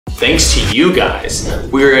thanks to you guys,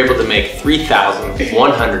 we were able to make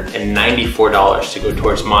 $3,194 to go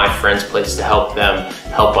towards my friend's place to help them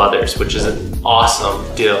help others, which is an awesome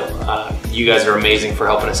deal. You guys are amazing for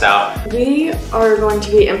helping us out. We are going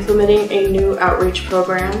to be implementing a new outreach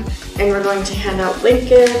program, and we're going to hand out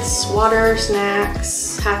blankets, water,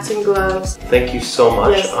 snacks, hats and gloves. Thank you so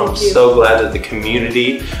much. Yes, I'm so glad that the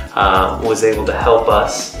community was able to help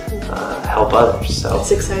us help others. So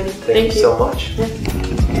it's exciting. Thank you so much.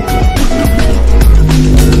 Yeah.